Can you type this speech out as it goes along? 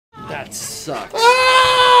That sucks.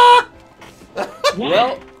 Ah!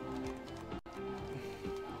 Well,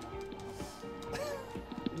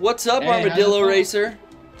 what's up, Hey, Armadillo Racer?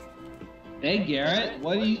 Hey Garrett,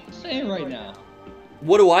 what are you saying right now?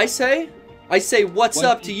 What do I say? I say, what's What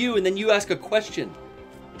up do to you, and then you ask a question.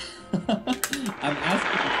 I'm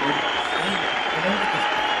asking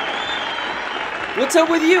What's up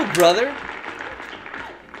with you, brother?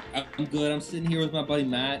 I'm good. I'm sitting here with my buddy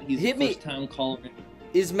Matt. He's Hit the me. first time calling.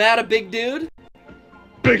 Is Matt a big dude?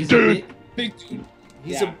 Big dude. Big dude.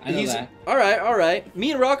 He's Yeah, I know he's that. all right, all right.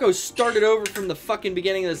 Me and Rocco started over from the fucking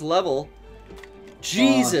beginning of this level.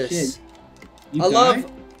 Jesus. Shit. You I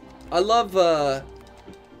died? love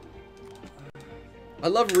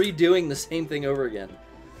redoing the same thing over again.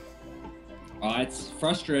 Oh, it's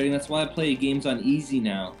frustrating. That's why I play games on easy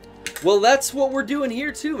now. Well, that's what we're doing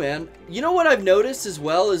here too, man. You know what I've noticed as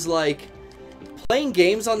well is like playing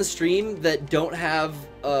games on the stream that don't have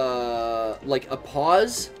like a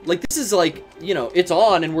pause. Like this is like, you know, it's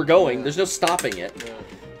on and we're going. Yeah. There's no stopping it. Yeah.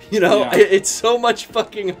 You know, Yeah. it's so much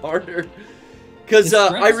fucking harder. Cause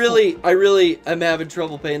I really am having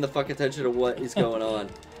trouble paying the fuck attention to what is going on.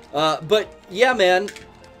 But yeah, man.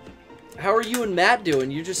 How are you and Matt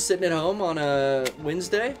doing? You just sitting at home on a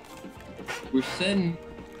Wednesday? We're sitting.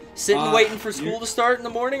 Waiting for school to start in the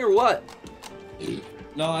morning, or what?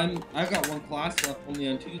 No, I've got one class left only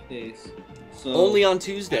on Tuesdays. So Only on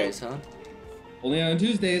Tuesdays, huh? only on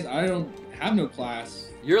Tuesdays. I don't have no class.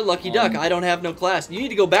 You're a lucky duck. I don't have no class. You need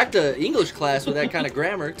to go back to English class with that kind of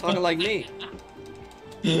grammar, talking like me.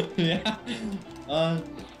 Yeah.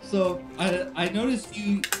 So I noticed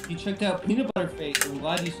you checked out Peanut Butter Face. I'm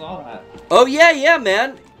glad you saw that. Oh yeah,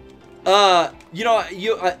 man. You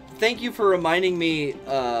know, thank you for reminding me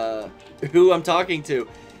who I'm talking to.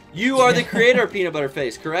 You are the creator of Peanut Butter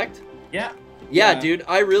Face, correct? Yeah. Yeah, dude.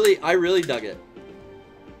 I really dug it.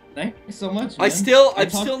 Thank you so much. I'm Man.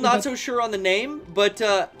 still not so sure on the name, but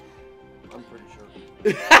I'm pretty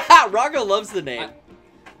sure. Rocco loves the name.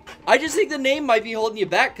 I just think the name might be holding you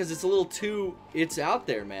back because it's a little too. It's out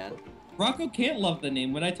there, man. Rocco can't love the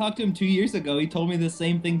name. When I talked to him 2 years ago, he told me the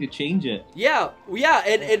same thing to change it. Yeah,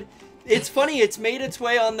 and it's funny. It's made its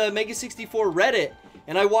way on the Mega64 Reddit,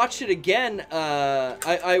 and I watched it again.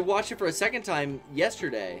 I watched it for a second time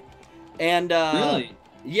yesterday, and Really?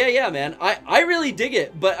 Yeah, man. I really dig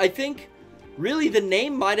it, but I think really the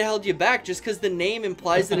name might have held you back just because the name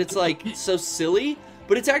implies that it's like so silly.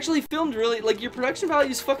 But it's actually filmed really, like, your production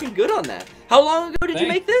value is fucking good on that. How long ago did you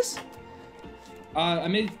make this? I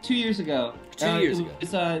made it 2 years ago. 2 years ago.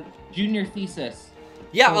 It's a junior thesis.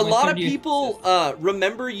 Yeah, So a my lot of third year people thesis.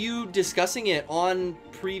 remember you discussing it on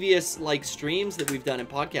previous, like, streams that we've done in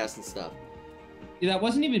podcasts and stuff. Yeah, that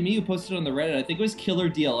wasn't even me who posted it on the Reddit. I think it was Killer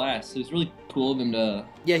DLS. It was really cool of him to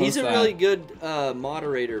Yeah, he's post a that. really good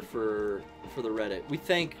moderator for the Reddit. We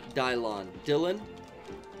thank Dylan. Dylan?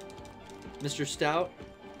 Mr. Stout?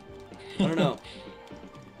 I don't know.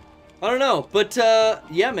 I don't know, but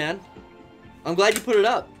yeah, man. I'm glad you put it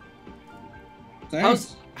up.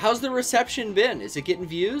 Thanks. How's the reception been? Is it getting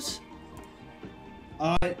views?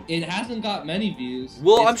 It hasn't got many views.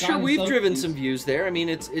 Well, It's I'm sure gotten we've some driven views. some views there. I mean,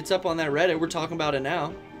 it's up on that Reddit. We're talking about it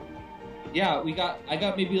now. Yeah, I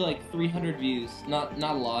got maybe like 300 views. Not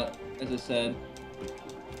a lot, as I said.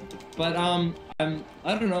 But I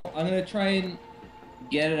don't know. I'm gonna try and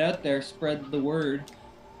get it out there, spread the word.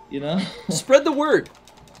 You know? Spread the word.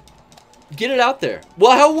 Get it out there.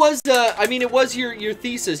 Well, how was I mean, it was your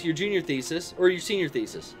thesis, your junior thesis, or your senior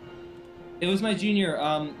thesis? It was my junior.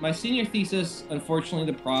 My senior thesis,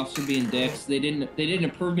 unfortunately, the profs were being dicks. They didn't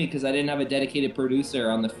approve me because I didn't have a dedicated producer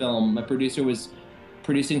on the film. My producer was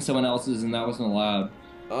producing someone else's, and that wasn't allowed.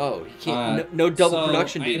 Oh, you can't. No double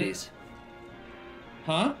production duties.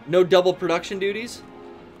 Huh? No double production duties?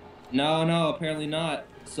 No, apparently not.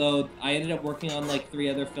 So I ended up working on like 3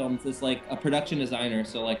 other films as like a production designer,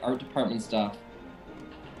 so like art department stuff.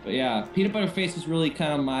 But yeah, Peanut Butter Face was really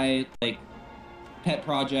kind of my like pet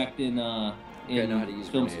project in I know how to use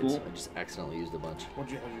film grenades. school. I just accidentally used a bunch. How'd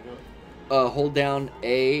you do it? Hold down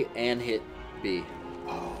A and hit B.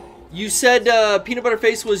 Oh. You said Peanut Butter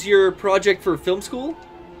Face was your project for film school?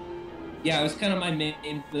 Yeah, it was kind of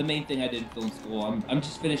the main thing I did in film school. I'm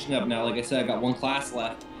just finishing up now. Like I said, I got one class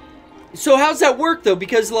left. So how's that work though?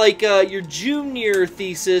 Because like your junior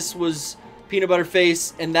thesis was Peanut Butter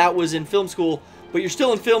Face, and that was in film school, but you're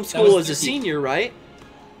still in film school as a senior, right?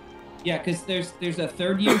 Yeah, because there's a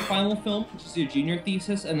 3rd year final film, which is your junior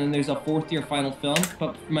thesis, and then there's a 4th year final film.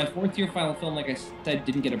 But my 4th year final film, like I said,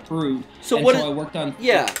 didn't get approved. So and what? So I worked on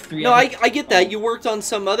 3 No, other I get that. You worked on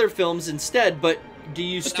some other films instead, but do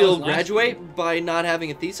you But that still was last graduate year. by not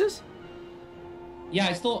having a thesis? yeah,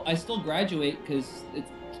 I still graduate because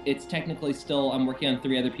it's technically still I'm working on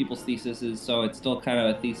 3 other people's theses, so it's still kind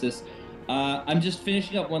of a thesis. I'm just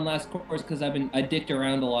finishing up one last course because I dicked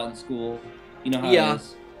around a lot in school. You know how it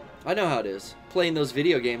is. I know how it is. Playing those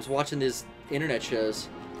video games, watching these internet shows.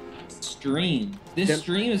 Stream. This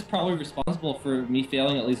stream is probably responsible for me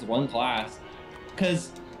failing at least one class,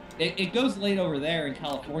 because it goes late over there in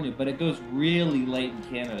California, but it goes really late in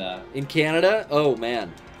Canada. In Canada? Oh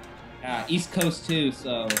man. Yeah, East Coast too.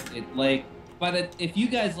 So it like, but if you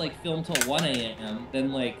guys like film till 1 a.m.,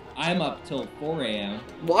 then like I'm up till 4 a.m.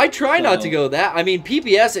 Well, I try not to go that. I mean,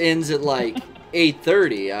 PBS ends at like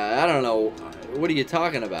 8:30. I don't know. What are you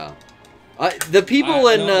talking about? The people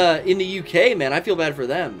in the UK, man, I feel bad for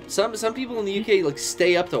them. Some people in the UK like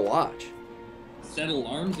stay up to watch. Set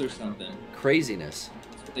alarms or something. Craziness.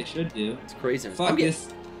 That's what they should do. It's craziness. Fuck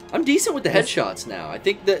I'm decent with the headshots now. I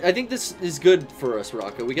think this is good for us,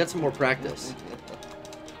 Rocco. We got some more practice.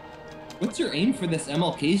 What's your aim for this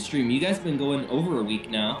MLK stream? You guys have been going over a week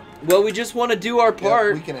now. Well, we just want to do our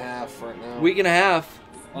part. Week and a half right now. Week and a half.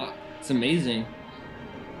 Fuck, it's amazing.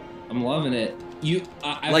 I'm loving it.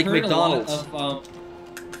 I've like heard McDonald's. a lot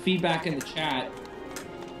of feedback in the chat.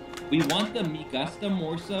 We want the Migusta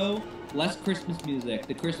more so, less Christmas music.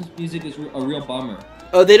 The Christmas music is a real bummer.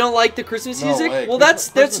 Oh, they don't like the Christmas music? Way. Well, Christmas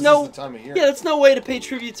that's no is the time of year. Yeah, that's no way to pay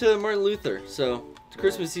tribute to Martin Luther. So the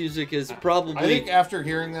Christmas music is probably. I think after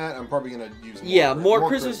hearing that, I'm probably gonna use more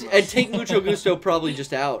Christmas and take Mucho Gusto probably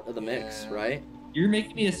just out of the mix, right? You're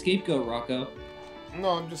making me a scapegoat, Rocco. No,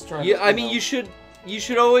 I'm just trying. Yeah, I mean you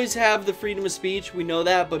should always have the freedom of speech. We know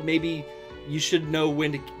that, but maybe you should know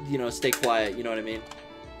when to stay quiet. You know what I mean?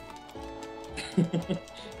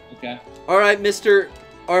 Okay. All right, Mr.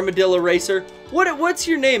 Armadillo Racer. What's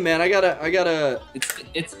your name, man? I gotta.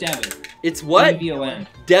 It's Devin. It's what? D-E-V-O-N.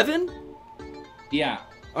 Devin? Yeah.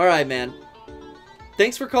 All right, man.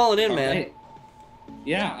 Thanks for calling in, man. Right.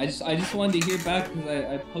 Yeah, I just wanted to hear back because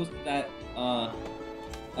I posted that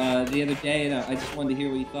the other day, and I just wanted to hear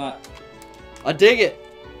what you thought. I dig it.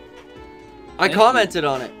 I commented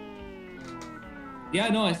on it. Yeah,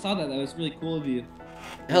 no, I saw that. That was really cool of you.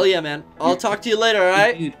 Hell yeah, man. I'll talk to you later,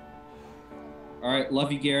 alright? Dude. Alright,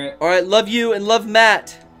 love you, Garrett. Alright, love you and love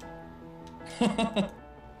Matt.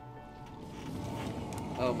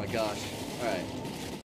 Oh my gosh. Alright.